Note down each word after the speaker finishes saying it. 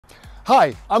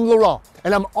Hi, I'm Laurent,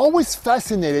 and I'm always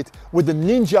fascinated with the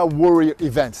Ninja Warrior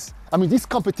events. I mean, these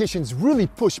competitions really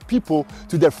push people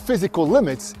to their physical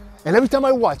limits, and every time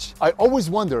I watch, I always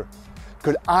wonder,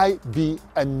 could I be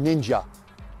a ninja?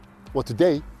 Well,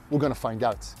 today, we're gonna find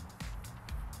out.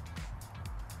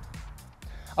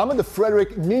 I'm at the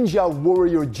Frederick Ninja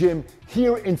Warrior Gym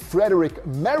here in Frederick,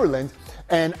 Maryland,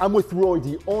 and I'm with Roy,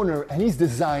 the owner, and he's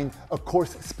designed a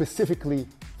course specifically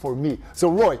for me. So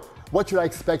Roy, what should I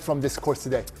expect from this course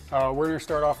today? We're gonna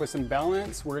start off with some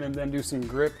balance. We're gonna then do some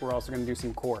grip. We're also gonna do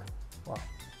some core. Wow,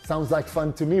 sounds like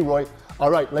fun to me, Roy.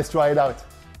 All right, let's try it out.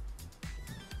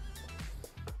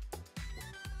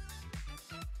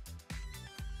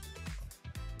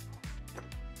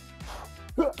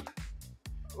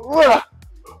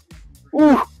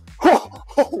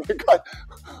 Oh my God,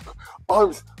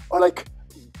 arms are like,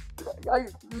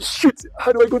 shoot,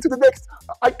 how do I go to the next?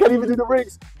 I can't even do the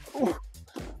rings. Ooh,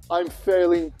 I'm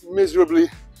failing miserably.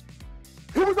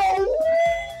 Here we go.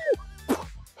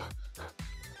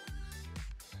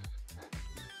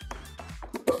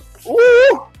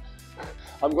 Ooh,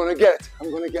 I'm gonna get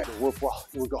it. Well,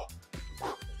 here we go.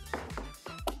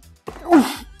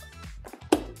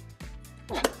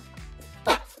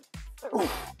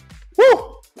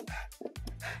 Woo!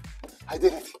 I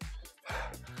did it.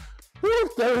 Woo,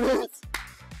 there it is.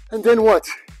 And then what?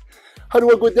 How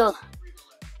do I go down?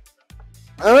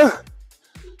 Huh?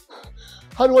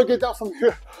 How do I get down from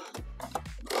here?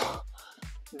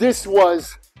 This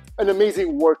was an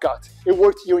amazing workout. It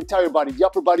worked your entire body, the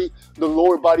upper body, the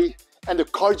lower body, and the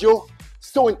cardio,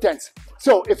 so intense.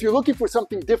 So if you're looking for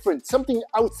something different, something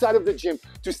outside of the gym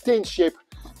to stay in shape,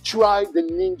 try the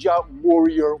Ninja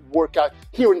Warrior workout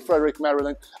here in Frederick,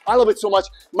 Maryland. I love it so much.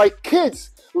 My kids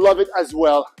love it as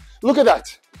well. Look at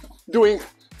that, doing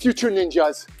future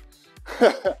ninjas.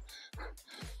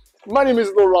 My name is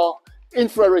Laurent in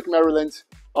Frederick, Maryland.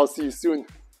 I'll see you soon.